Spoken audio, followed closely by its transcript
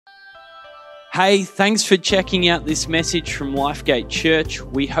Hey, thanks for checking out this message from Lifegate Church.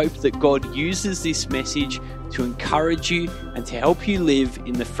 We hope that God uses this message to encourage you and to help you live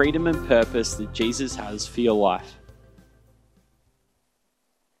in the freedom and purpose that Jesus has for your life.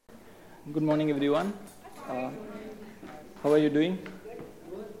 Good morning, everyone. How are you doing?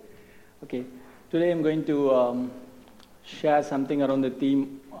 Okay. Today I'm going to share something around the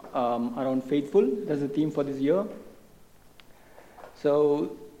theme around faithful. That's the theme for this year.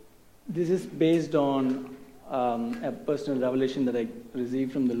 So this is based on a personal revelation that I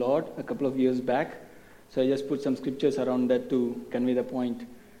received from the Lord a couple of years back. So I just put some scriptures around that to convey the point.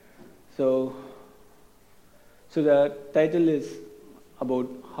 So the title is about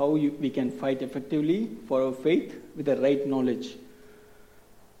how we can fight effectively for our faith with the right knowledge.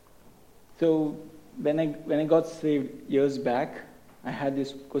 So when I got saved years back, I had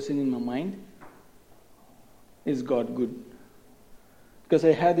this question in my mind: is God good? Because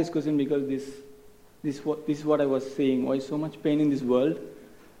I had this question because this is what I was saying. Why so much pain in this world?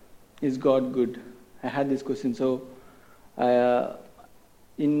 Is God good? I had this question. So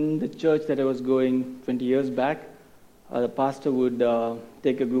in the church that I was going 20 years back, the pastor would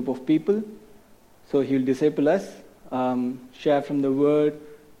take a group of people. So he will disciple us, share from the word,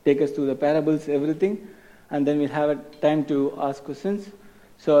 take us through the parables, everything. And then we'll have a time to ask questions.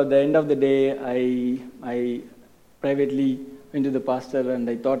 So at the end of the day, I privately went to the pastor and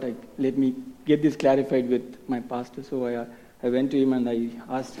I thought, let me get this clarified with my pastor. So I went to him and I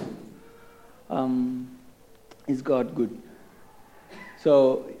asked, is God good?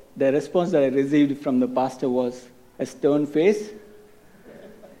 So the response that I received from the pastor was a stern face.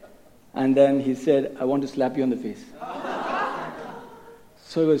 And then he said, I want to slap you on the face.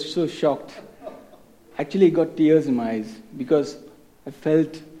 So I was so shocked. Actually, I got tears in my eyes because I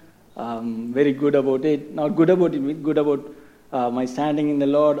felt very good about it. Not good about it, good about my standing in the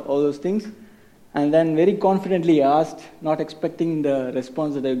Lord, all those things. And then very confidently asked, not expecting the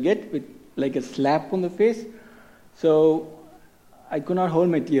response that I would get, with like a slap on the face. So I could not hold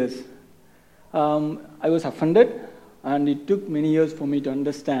my tears. I was offended, and it took many years for me to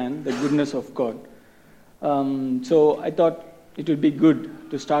understand the goodness of God. So I thought it would be good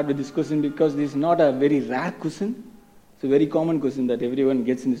to start with this question because this is not a very rare question. It's a very common question that everyone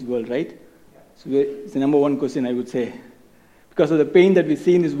gets in this world, right? So it's the number one question, I would say. Because of the pain that we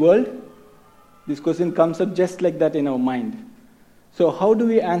see in this world, this question comes up just like that in our mind. So how do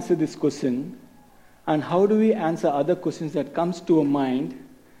we answer this question? And how do we answer other questions that comes to our mind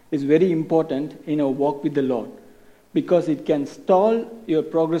is very important in our walk with the Lord. Because it can stall your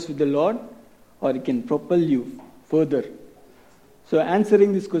progress with the Lord or it can propel you further. So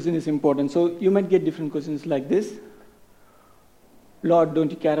answering this question is important. So you might get different questions like this. Lord,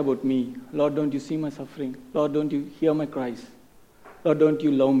 don't you care about me? Lord, don't you see my suffering? Lord, don't you hear my cries? Lord, don't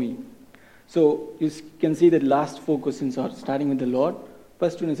you love me? So you can see that last four questions are starting with the Lord.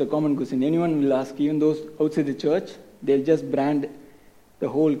 First one is a common question. Anyone will ask, even those outside the church, they'll just brand the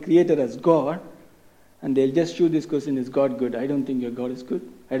whole Creator as God, and they'll just shoot this question, is God good? I don't think your God is good.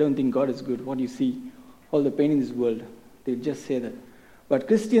 I don't think God is good. What do you see? All the pain in this world. They'll just say that. But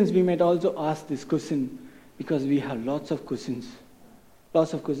Christians, we might also ask this question because we have lots of questions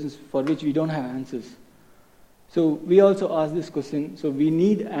for which we don't have answers. So we also ask this question. So we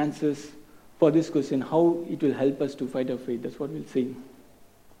need answers for this question, how it will help us to fight our faith. That's what we'll see.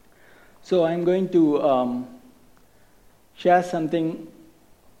 So I'm going to share something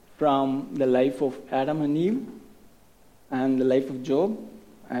from the life of Adam and Eve and the life of Job,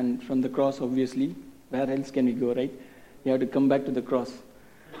 and from the cross, obviously. Where else can we go, right? We have to come back to the cross.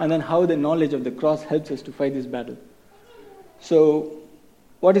 And then how the knowledge of the cross helps us to fight this battle. So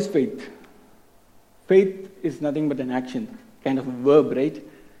what is faith? Faith is nothing but an action, kind of a verb, right?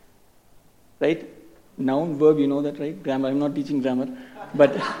 Right? Noun, verb, you know that, right? Grammar, I'm not teaching grammar.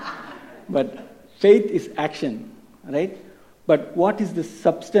 But faith is action, right? But what is the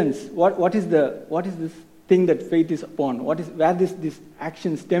substance? What is this thing that faith is upon? Where this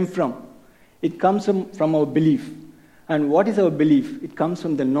action stem from? It comes from our belief. And what is our belief? It comes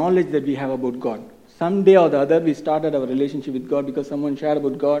from the knowledge that we have about God. Someday or the other, we started our relationship with God because someone shared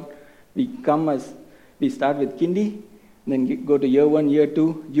about God. We start with kindy, then go to year 1, year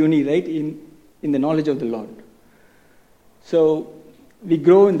 2, uni, right, in the knowledge of the Lord. So we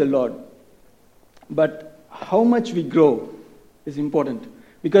grow in the Lord. But how much we grow is important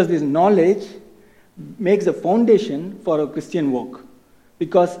because this knowledge makes a foundation for our Christian walk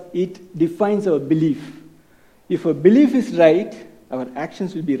because it defines our belief. If our belief is right, our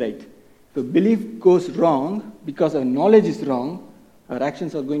actions will be right. If a belief goes wrong because our knowledge is wrong, our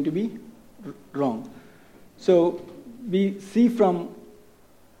actions are going to be wrong. So we see from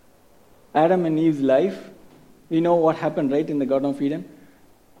Adam and Eve's life, we know what happened, right, in the Garden of Eden.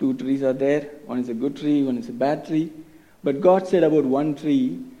 2 trees are there. One is a good tree, one is a bad tree. But God said about one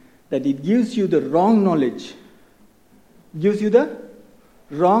tree that it gives you the wrong knowledge. It gives you the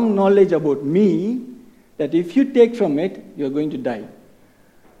wrong knowledge about me, that if you take from it, you are going to die.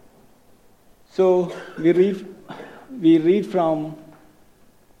 So we read from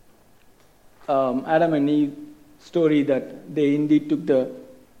Adam and Eve story that they indeed took the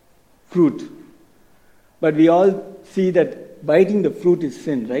fruit. But we all see that biting the fruit is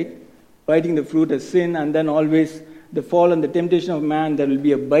sin, right? Biting the fruit is sin, and then always the fall and the temptation of man, there will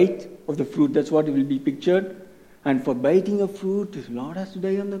be a bite of the fruit. That's what it will be pictured. And for biting a fruit, the Lord has to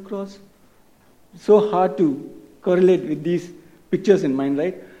die on the cross. It's so hard to correlate with these pictures in mind,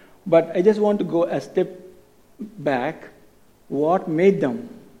 right? But I just want to go a step back. What made them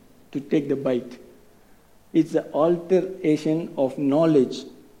to take the bite? It's the alteration of knowledge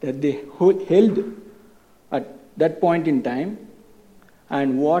that they held at that point in time,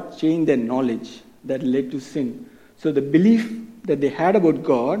 and what changed their knowledge that led to sin. So the belief that they had about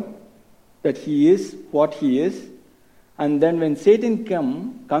God, that He is what He is, and then when Satan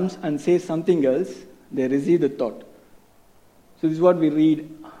comes and says something else, they receive the thought. So this is what we read.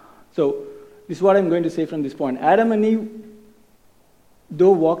 So this is what I'm going to say from this point. Adam and Eve,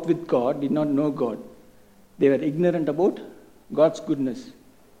 though walked with God, did not know God. They were ignorant about God's goodness.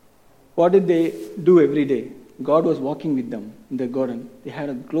 What did they do every day? God was walking with them in the garden. They had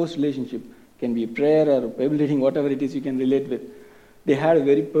a close relationship. It can be a prayer or Bible reading, whatever it is you can relate with. They had a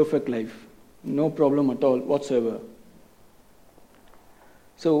very perfect life. No problem at all whatsoever.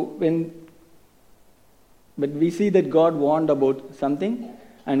 But we see that God warned about something,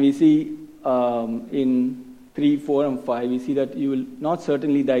 and we see in 3, 4, and 5, we see that you will not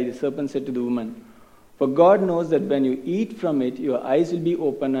certainly die. The serpent said to the woman, for God knows that when you eat from it, your eyes will be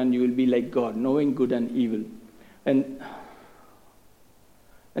open and you will be like God, knowing good and evil. And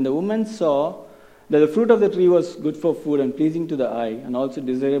the woman saw that the fruit of the tree was good for food and pleasing to the eye, and also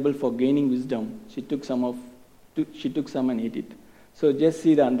desirable for gaining wisdom. She took some and ate it. So just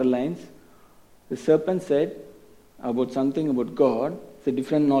see the underlines. The serpent said about something about God. It's a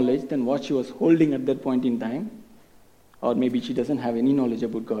different knowledge than what she was holding at that point in time. Or maybe she doesn't have any knowledge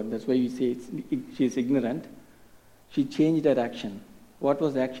about God. That's why we say she is ignorant. She changed her action. What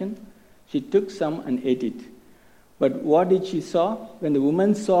was the action? She took some and ate it. But what did she saw? When the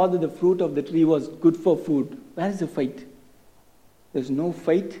woman saw that the fruit of the tree was good for food, where is the fight? There's no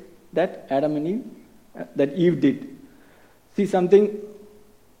fight that Adam and Eve, that Eve did. See something,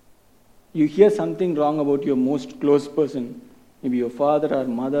 you hear something wrong about your most close person, maybe your father or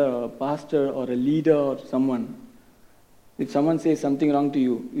mother or a pastor or a leader or someone. If someone says something wrong to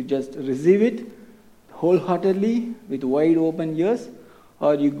you, you just receive it wholeheartedly with wide open ears,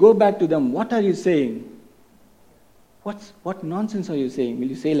 or you go back to them, what are you saying? What nonsense are you saying? Will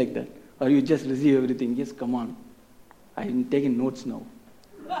you say like that? Or you just receive everything? Yes, come on. I'm taking notes now.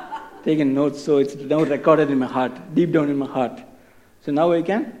 Taking notes, so it's now recorded in my heart, deep down in my heart. So now I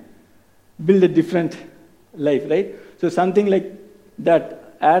can build a different life, right? So something like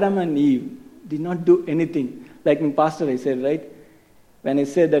that, Adam and Eve did not do anything. Like my pastor, I said, right? When I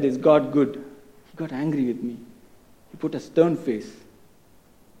said that is God good, he got angry with me. He put a stern face.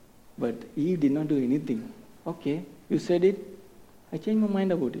 But Eve did not do anything. Okay, you said it. I changed my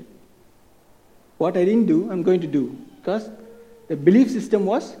mind about it. What I didn't do, I'm going to do. Because the belief system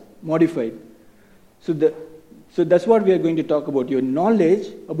was modified. So that's what we are going to talk about. Your knowledge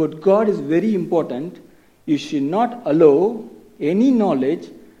about God is very important. You should not allow any knowledge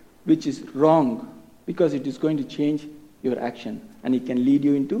which is wrong, because it is going to change your action and it can lead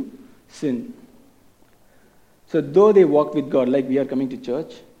you into sin. So though they walk with God, like we are coming to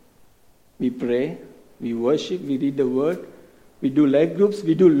church, we pray, we worship, we read the word, we do life groups,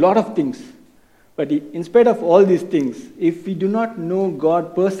 we do a lot of things. But in spite of all these things, if we do not know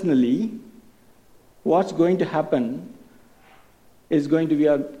God personally, what's going to happen is we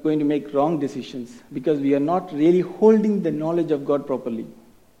are going to make wrong decisions, because we are not really holding the knowledge of God properly.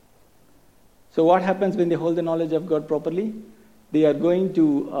 So what happens when they hold the knowledge of God properly? They are going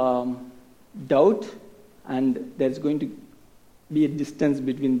to doubt, and there's going to be a distance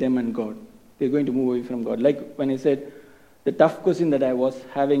between them and God. They're going to move away from God. Like when I said, the tough question that I was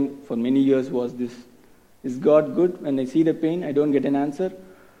having for many years was this: is God good? When I see the pain, I don't get an answer.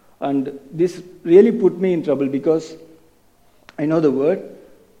 And this really put me in trouble, because I know the word,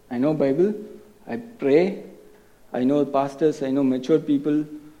 I know Bible, I pray, I know pastors, I know mature people,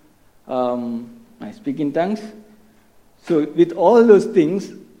 I speak in tongues. So with all those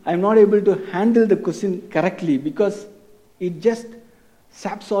things, I'm not able to handle the question correctly, because it just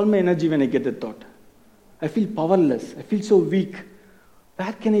saps all my energy when I get the thought. I feel powerless. I feel so weak.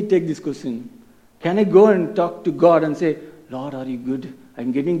 Where can I take this question? Can I go and talk to God and say, Lord, are you good?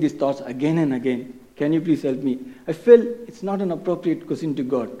 I'm getting these thoughts again and again. Can you please help me? I feel it's not an appropriate question to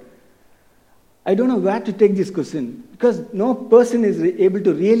God. I don't know where to take this question because no person is able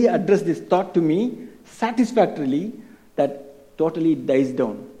to really address this thought to me satisfactorily that totally dies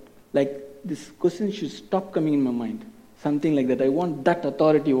down. Like this question should stop coming in my mind. Something like that. I want that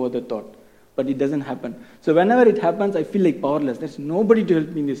authority over the thought. But it doesn't happen. So whenever it happens, I feel like powerless. There's nobody to help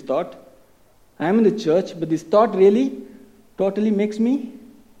me in this thought. I'm in the church, but this thought really totally makes me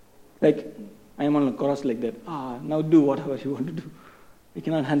like I am on a cross like that. Now do whatever you want to do. I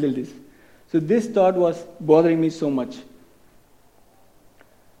cannot handle this. So this thought was bothering me so much.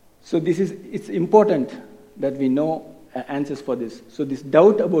 So it's important that we know answers for this. So this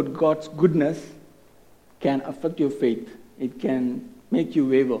doubt about God's goodness can affect your faith. It can make you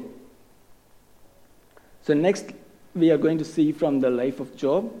waver. So next, we are going to see from the life of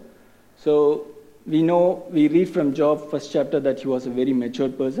Job. So we read from Job first chapter that he was a very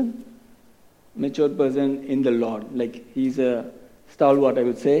matured person in the Lord. Like he's a stalwart, I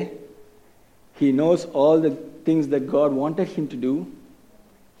would say. He knows all the things that God wanted him to do.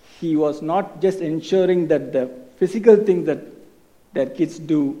 He was not just ensuring that the physical things that kids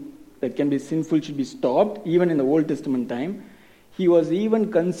do that can be sinful should be stopped, even in the Old Testament time. He was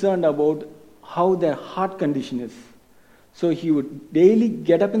even concerned about how their heart condition is. So he would daily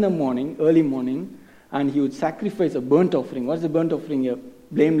get up in the morning, early morning, and he would sacrifice a burnt offering. What's a burnt offering? A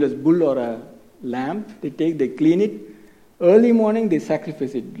blameless bull or a lamb. They clean it. Early morning, they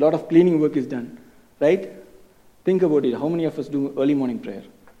sacrifice it. A lot of cleaning work is done. Right? Think about it. How many of us do early morning prayer?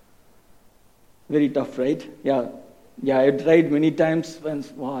 Very tough, right? Yeah, I tried many times.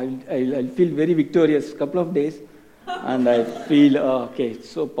 I'll feel very victorious couple of days. And I feel, it's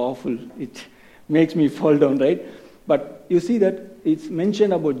so powerful. It makes me fall down, right? But you see that it's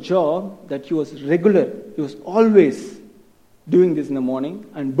mentioned about Job that he was regular. He was always doing this in the morning.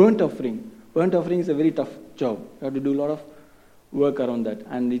 And burnt offering. Burnt offering is a very tough job. You have to do a lot of work around that.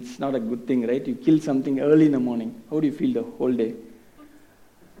 And it's not a good thing, right? You kill something early in the morning. How do you feel the whole day?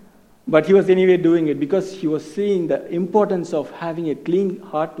 But he was anyway doing it because he was seeing the importance of having a clean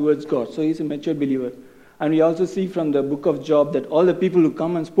heart towards God. So he's a mature believer. And we also see from the book of Job that all the people who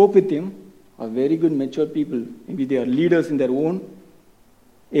come and spoke with him are very good, mature people. Maybe they are leaders in their own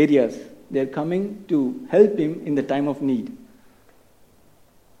areas. They are coming to help him in the time of need.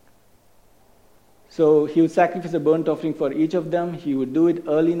 So he would sacrifice a burnt offering for each of them. He would do it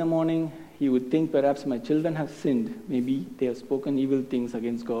early in the morning. He would think, perhaps my children have sinned. Maybe they have spoken evil things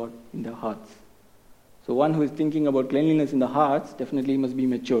against God in their hearts. So one who is thinking about cleanliness in the hearts definitely must be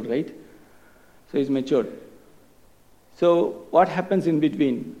mature, right? So he's matured. So what happens in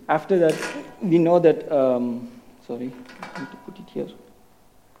between? After that, we know that, I need to put it here.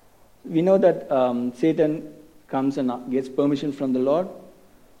 We know that Satan comes and gets permission from the Lord.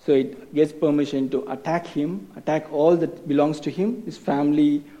 So it gets permission to attack him, attack all that belongs to him, his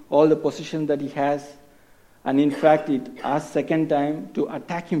family, all the possessions that he has. And in fact, it asks second time to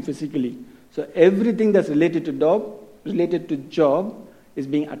attack him physically. So everything that's related to Job is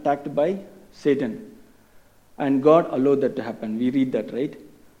being attacked by Satan. And God allowed that to happen. We read that, right?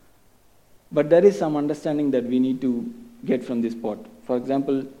 But there is some understanding that we need to get from this part. For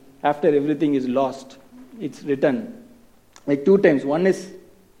example, after everything is lost, it's written like 2 times. One is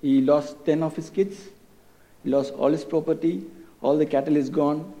he lost 10 of his kids. He lost all his property. All the cattle is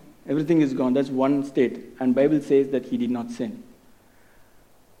gone. Everything is gone. That's one state. And Bible says that he did not sin.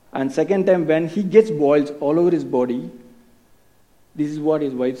 And second time, when he gets boils all over his body, this is what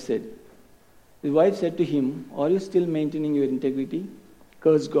his wife said. His wife said to him, are you still maintaining your integrity?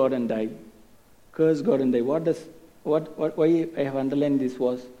 Curse God and die. Curse God and die. Why I have underlined this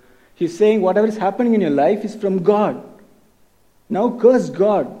was, she's saying whatever is happening in your life is from God. Now curse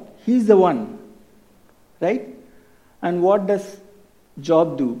God. He's the one. Right? And what does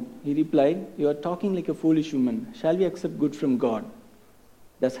Job do? He replied, you are talking like a foolish woman. Shall we accept good from God?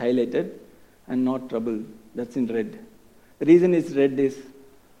 That's highlighted. And not trouble. That's in red. The reason it's red is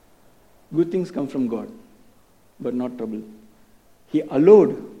good things come from God, but not trouble. He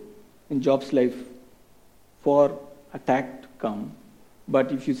allowed in Job's life for attack to come.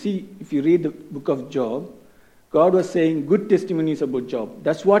 But if you read the book of Job, God was saying good testimonies about Job.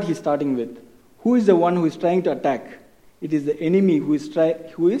 That's what he's starting with. Who is the one who is trying to attack? It is the enemy who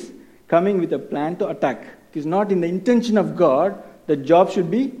is coming with a plan to attack. It is not in the intention of God that Job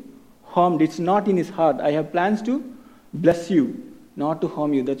should be harmed. It's not in his heart. I have plans to bless you, not to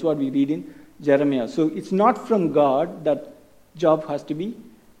harm you. That's what we read in Jeremiah. So it's not from God that Job has to be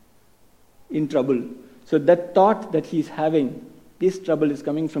in trouble. So that thought that he's having, this trouble is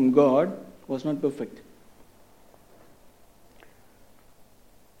coming from God, was not perfect.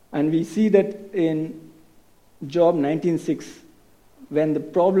 And we see that in Job 19:6, when the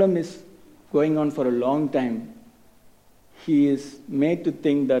problem is going on for a long time, he is made to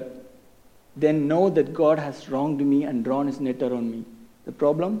think that, then know that God has wronged me and drawn his net around me. The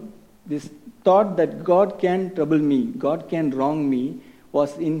problem, this thought that God can trouble me, God can wrong me,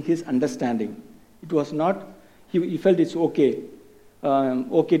 was in his understanding. It was not, he felt it's okay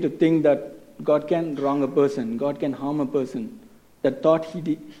to think that God can wrong a person, God can harm a person. That thought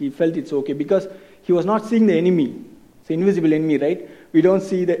he felt it's okay, because he was not seeing the enemy. It's an invisible enemy, right? We don't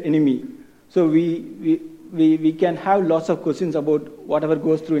see the enemy. So we can have lots of questions about whatever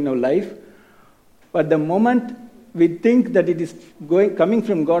goes through in our life. But the moment we think that it is coming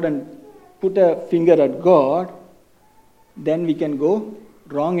from God and put a finger at God, then we can go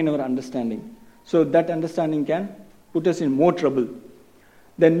wrong in our understanding. So that understanding can put us in more trouble.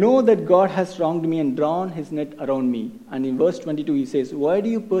 Then know that God has wronged me and drawn his net around me. And in verse 22 he says, why do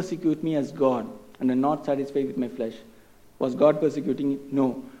you persecute me as God and are not satisfied with my flesh? Was God persecuting him?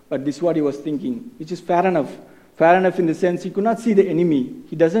 No. But this is what he was thinking, which is fair enough. Fair enough in the sense he could not see the enemy.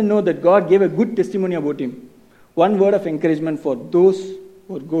 He doesn't know that God gave a good testimony about him. One word of encouragement for those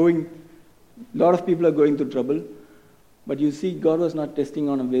who are going, a lot of people are going through trouble. But you see, God was not testing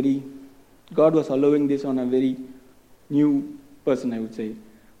on God was allowing this on a very new person, I would say.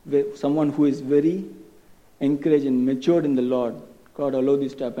 Someone who is very encouraged and matured in the Lord. God allowed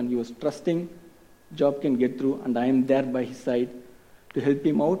this to happen. He was trusting Job can get through, and I am there by his side to help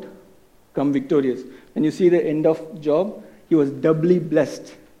him out, come victorious. When you see the end of Job, he was doubly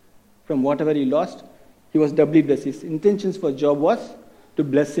blessed. From whatever he lost, he was doubly blessed. His intentions for Job was to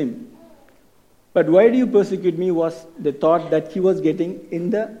bless him. But why do you persecute me was the thought that he was getting in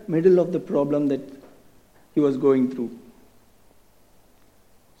the middle of the problem that he was going through.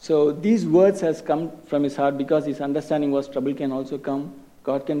 So these words has come from his heart because his understanding was trouble can also come.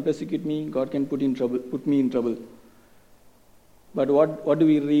 God can persecute me, God can put me in trouble. But what do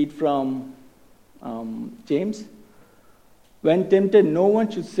we read from James? When tempted, no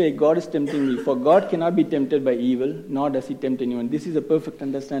one should say, God is tempting me, for God cannot be tempted by evil, nor does he tempt anyone. This is a perfect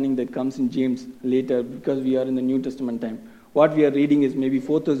understanding that comes in James later, because we are in the New Testament time. What we are reading is maybe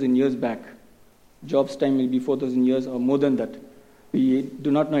 4,000 years back. Job's time will be 4,000 years or more than that. We do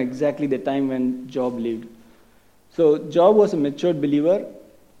not know exactly the time when Job lived. So Job was a matured believer,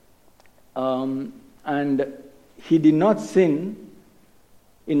 and he did not sin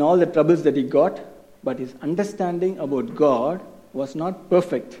in all the troubles that he got, but his understanding about God was not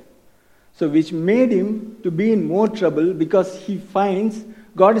perfect. So which made him to be in more trouble, because he finds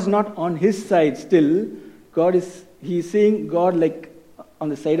God is not on his side still. He is seeing God like on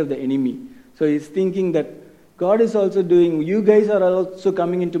the side of the enemy. So he's thinking that God is also doing, you guys are also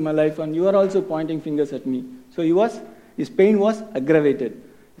coming into my life and you are also pointing fingers at me. So his pain was aggravated.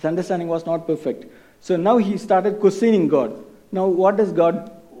 His understanding was not perfect. So now he started questioning God. Now what does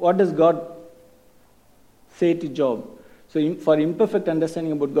God say to Job? So for imperfect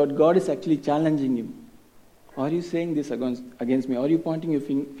understanding about God, God is actually challenging him. Are you saying this against me? Are you pointing your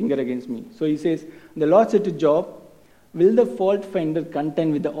finger against me? So he says, the Lord said to Job, will the fault finder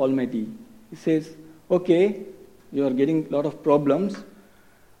contend with the Almighty? He says, okay, you are getting a lot of problems,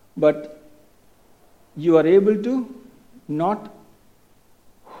 but you are able to not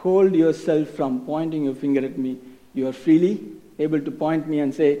hold yourself from pointing your finger at me. You are freely able to point me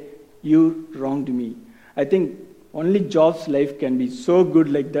and say, you wronged me. I think only Job's life can be so good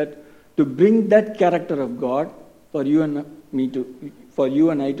like that, to bring that character of God for you and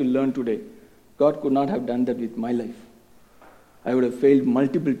I to learn today. God could not have done that with my life. I would have failed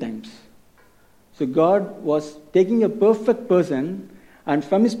multiple times. So God was taking a perfect person, and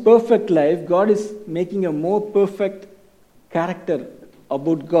from his perfect life, God is making a more perfect character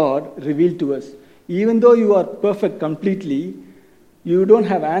about God revealed to us. Even though you are perfect completely, you don't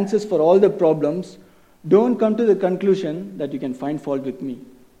have answers for all the problems, don't come to the conclusion that you can find fault with me.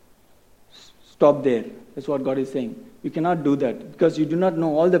 Stop there. That's what God is saying. You cannot do that, because you do not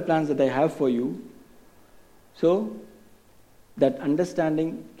know all the plans that I have for you. So that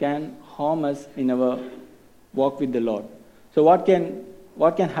understanding can harm us in our walk with the Lord. So what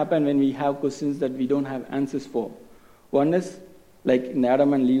can happen when we have questions that we don't have answers for? One is, like in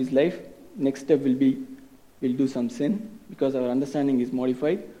Adam and Eve's life, next step will be we'll do some sin because our understanding is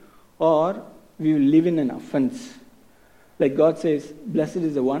modified, or we will live in an offense. Like God says, blessed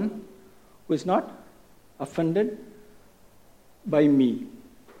is the one who is not offended by me.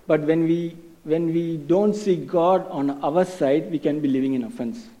 But when we when we don't see God on our side, we can be living in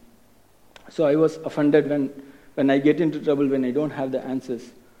offense. So I was offended when I get into trouble, when I don't have the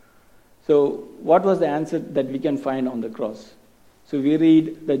answers. So what was the answer that we can find on the cross? So we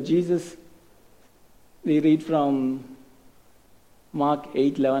read from Mark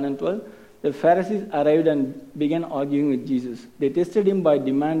 8, 11 and 12. The Pharisees arrived and began arguing with Jesus. They tested him by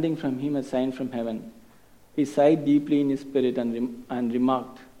demanding from him a sign from heaven. He sighed deeply in his spirit and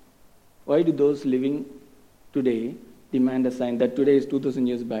remarked, "Why do those living today demand a sign?" That today is 2000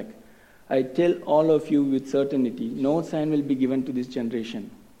 years back. "I tell all of you with certainty, no sign will be given to this generation."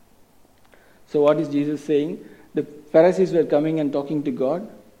 So what is Jesus saying? The Pharisees were coming and talking to God.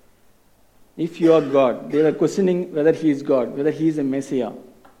 If you are God, they were questioning whether he is God, whether he is a Messiah.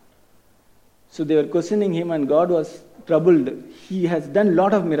 So they were questioning him, and God was troubled. He has done a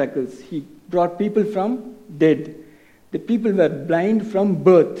lot of miracles. He brought people from dead. The people were blind from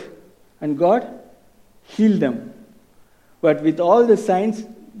birth, and God healed them. But with all the signs,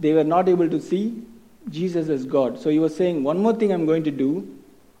 they were not able to see Jesus as God. So he was saying, one more thing I'm going to do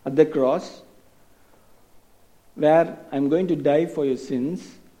at the cross, where I'm going to die for your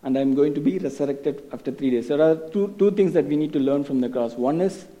sins, and I'm going to be resurrected after 3 days. There are two things that we need to learn from the cross. One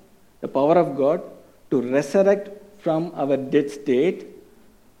is the power of God to resurrect from our dead state.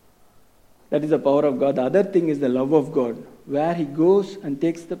 That is the power of God. The other thing is the love of God, where he goes and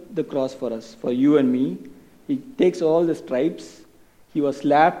takes the cross for us, for you and me. He takes all the stripes. He was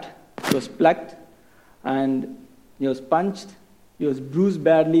slapped, he was plucked, and he was punched. He was bruised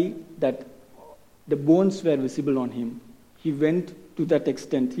badly that the bones were visible on him. He went to that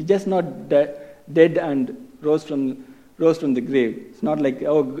extent. He just not dead and rose from the grave. It's not like,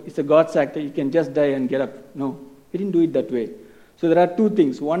 oh, it's a God's act, you can just die and get up. No, he didn't do it that way. So there are two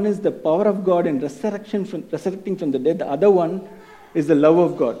things. One is the power of God in resurrecting from the dead. The other one is the love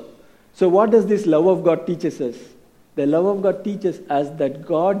of God. So what does this love of God teaches us? The love of God teaches us that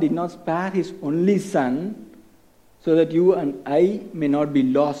God did not spare his only son so that you and I may not be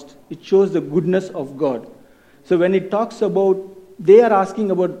lost. It shows the goodness of God. So when it talks about, they are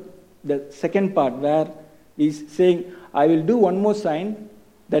asking about the second part where he's saying, I will do one more sign,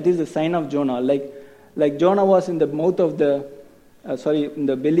 that is the sign of Jonah. Like Jonah was in the mouth of in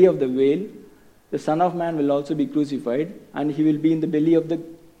the belly of the whale, the Son of Man will also be crucified, and he will be in the belly of the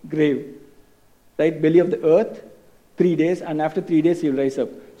grave, right? Belly of the earth, 3 days, and after 3 days he will rise up.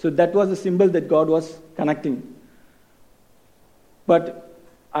 So that was the symbol that God was connecting. But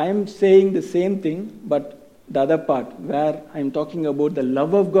I am saying the same thing, but the other part, where I am talking about the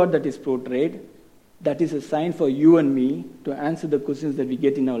love of God that is portrayed, that is a sign for you and me to answer the questions that we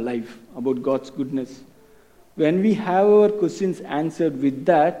get in our life about God's goodness. When we have our questions answered with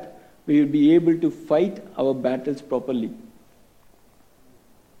that, we will be able to fight our battles properly.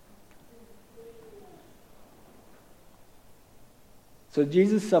 So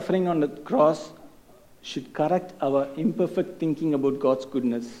Jesus suffering on the cross should correct our imperfect thinking about God's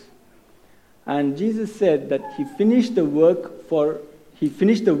goodness. And Jesus said that he finished the work.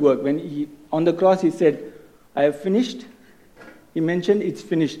 When on the cross he said, I have finished. He mentioned it's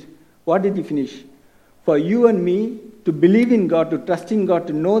finished. What did he finish? For you and me to believe in God, to trust in God,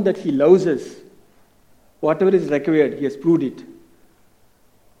 to know that he loves us. Whatever is required, he has proved it.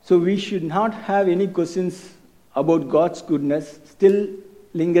 So we should not have any questions about God's goodness still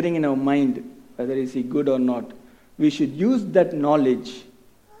lingering in our mind, whether is he good or not. We should use that knowledge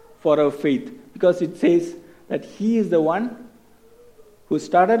for our faith, because it says that he is the one who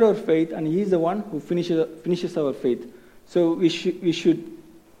started our faith and he is the one who finishes our faith. So we should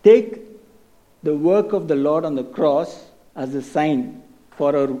take the work of the Lord on the cross as a sign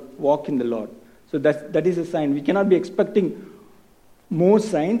for our walk in the Lord. So that is a sign. We cannot be expecting more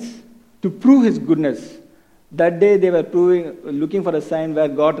signs to prove his goodness. That day they were looking for a sign where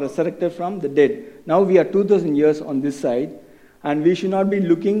God resurrected from the dead. Now we are 2000 years on this side, and we should not be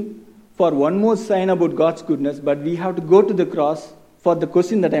looking for one more sign about God's goodness, but we have to go to the cross for the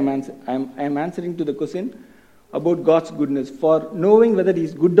question that I am answering to the question about God's goodness. For knowing whether he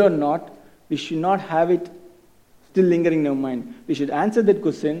is good or not, we should not have it still lingering in our mind. We should answer that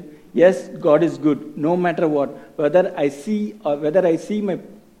question, yes, God is good, no matter what. Whether I see my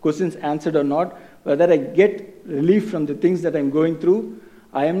questions answered or not, whether I get relief from the things that I'm going through,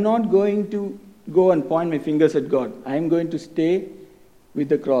 I am not going to go and point my fingers at God. I am going to stay with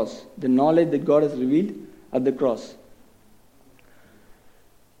the cross, the knowledge that God has revealed at the cross.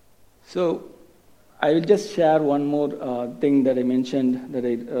 So, I will just share one more thing that I mentioned,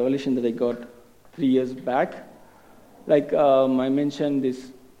 revelation that I got 3 years back. I mentioned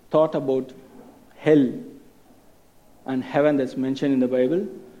this thought about hell and heaven that's mentioned in the Bible.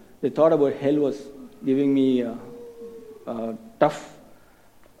 the thought about hell was giving me tough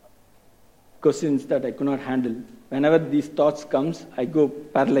questions that I could not handle. Whenever these thoughts comes, I go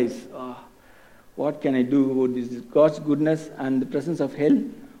paralyzed. What can I do about this? God's goodness and the presence of hell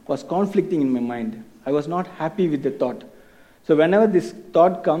was conflicting in my mind. I was not happy with the thought. So whenever this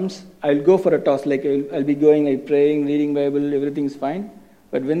thought comes, I'll go for a toss. Like I'll be going, like praying, reading Bible, everything's fine.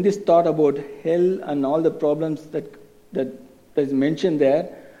 But when this thought about hell and all the problems that is mentioned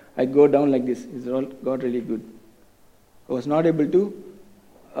there, I go down like this. Is God really good? I was not able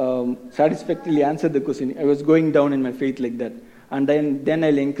to satisfactorily answer the question. I was going down in my faith like that. And then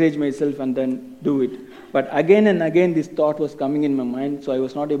I'll encourage myself and then do it. But again and again this thought was coming in my mind, so I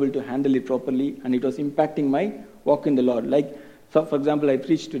was not able to handle it properly, and it was impacting my walk in the Lord. So for example, I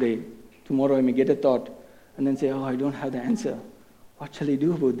preached today. Tomorrow I may get a thought and then say, I don't have the answer. What shall I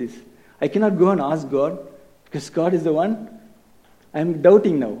do about this? I cannot go and ask God, because God is the one. I'm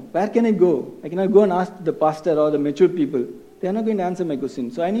doubting now. Where can I go? I cannot go and ask the pastor or the mature people. They are not going to answer my question.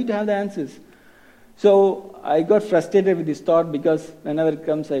 So I need to have the answers. So I got frustrated with this thought, because whenever it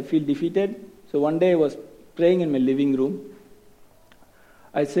comes, I feel defeated. So one day I was praying in my living room.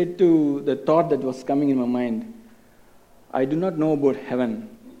 I said to the thought that was coming in my mind, I do not know about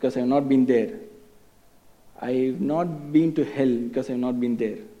heaven because I have not been there. I have not been to hell because I have not been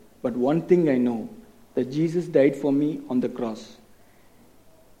there. But one thing I know, that Jesus died for me on the cross.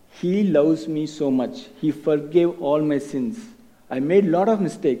 He loves me so much. He forgave all my sins. I made a lot of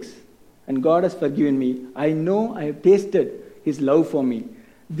mistakes, and God has forgiven me. I know I have tasted His love for me.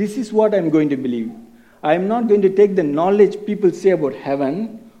 This is what I am going to believe. I am not going to take the knowledge people say about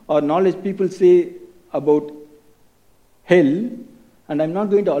heaven or knowledge people say about hell, and I am not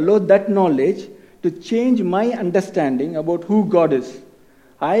going to allow that knowledge to change my understanding about who God is.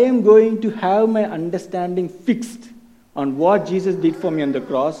 I am going to have my understanding fixed on what Jesus did for me on the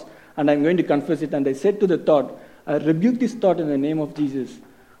cross, and I am going to confess it. And I said to the thought, I rebuke this thought in the name of Jesus.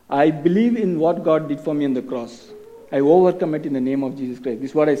 I believe in what God did for me on the cross. I overcome it in the name of Jesus Christ.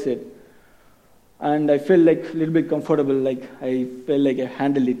 This is what I said. And I felt like a little bit comfortable, like I felt like I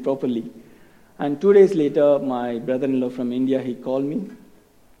handled it properly. And 2 days later, my brother-in-law from India, he called me.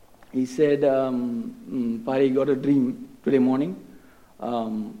 He said, Paari, got a dream today morning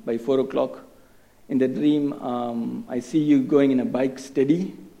by 4 o'clock. In the dream, I see you going in a bike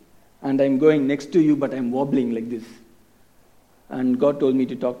steady, and I'm going next to you, but I'm wobbling like this. And God told me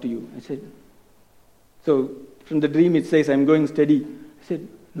to talk to you. I said, so from the dream it says I'm going steady. I said,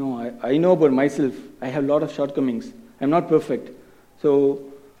 no, I know about myself. I have a lot of shortcomings. I'm not perfect. So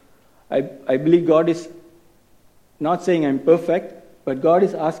I believe God is not saying I'm perfect, but God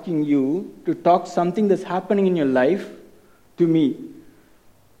is asking you to talk something that's happening in your life to me.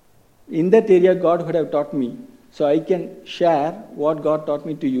 In that area, God would have taught me. So I can share what God taught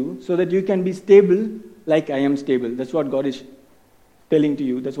me to you, so that you can be stable like I am stable. That's what God is telling to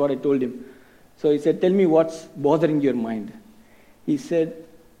you. That's what I told him. So he said, tell me what's bothering your mind. He said,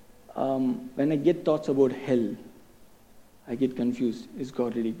 when I get thoughts about hell, I get confused. Is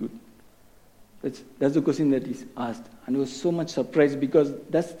God really good? That's the question that he's asked. And I was so much surprised, because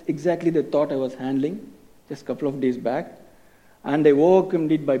that's exactly the thought I was handling just a couple of days back. And I overcame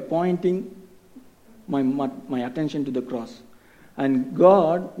it by pointing my attention to the cross. And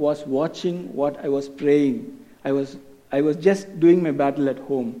God was watching what I was praying. I was just doing my battle at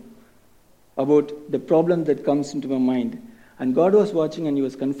home about the problem that comes into my mind. And God was watching, and He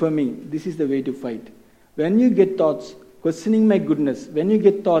was confirming, this is the way to fight. When you get thoughts questioning my goodness, when you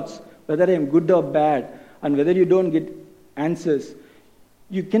get thoughts whether I am good or bad, and whether you don't get answers,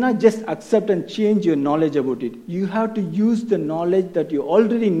 you cannot just accept and change your knowledge about it. You have to use the knowledge that you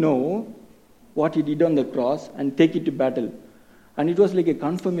already know, what He did on the cross, and take it to battle. And it was like a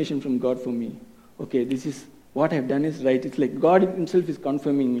confirmation from God for me. Okay, this is what I have done is right. It's like God Himself is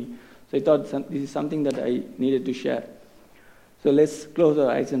confirming me. So I thought this is something that I needed to share. So let's close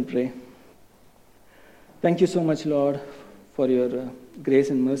our eyes and pray. Thank you so much, Lord, for your grace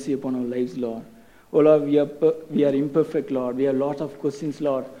and mercy upon our lives, Lord. Oh Lord, we are imperfect, Lord. We have lots of questions,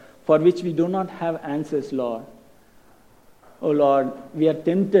 Lord, for which we do not have answers, Lord. Oh Lord, we are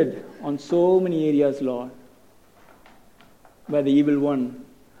tempted on so many areas, Lord, by the evil one.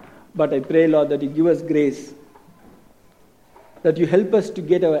 But I pray, Lord, that you give us grace, that you help us to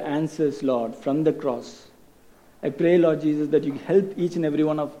get our answers, Lord, from the cross. I pray, Lord Jesus, that you help each and every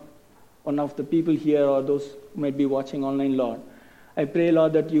one of the people here, or those who might be watching online, Lord. I pray,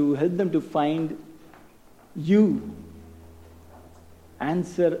 Lord, that you help them to find you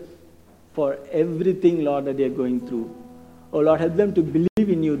answer for everything, Lord, that they are going through. Oh Lord, help them to believe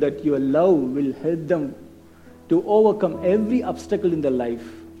in you, that your love will help them to overcome every obstacle in their life.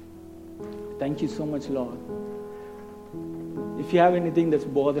 Thank you so much, Lord. If you have anything that's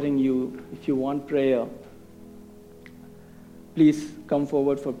bothering you, if you want prayer, please come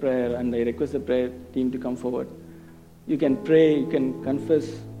forward for prayer, and I request the prayer team to come forward. You can pray, you can confess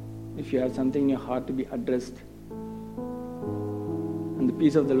if you have something in your heart to be addressed. And the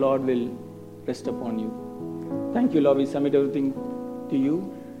peace of the Lord will rest upon you. Thank you, Lord. We submit everything to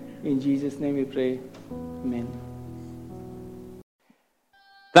you. In Jesus' name we pray. Amen.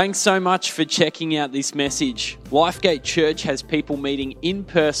 Thanks so much for checking out this message. Lifegate Church has people meeting in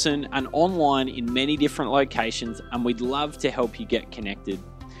person and online in many different locations, and we'd love to help you get connected.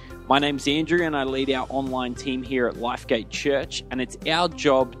 My name's Andrew, and I lead our online team here at Lifegate Church, and it's our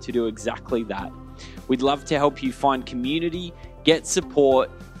job to do exactly that. We'd love to help you find community, get support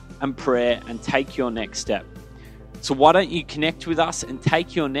and prayer, and take your next step. So why don't you connect with us and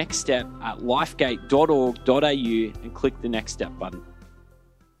take your next step at lifegate.org.au and click the next step button.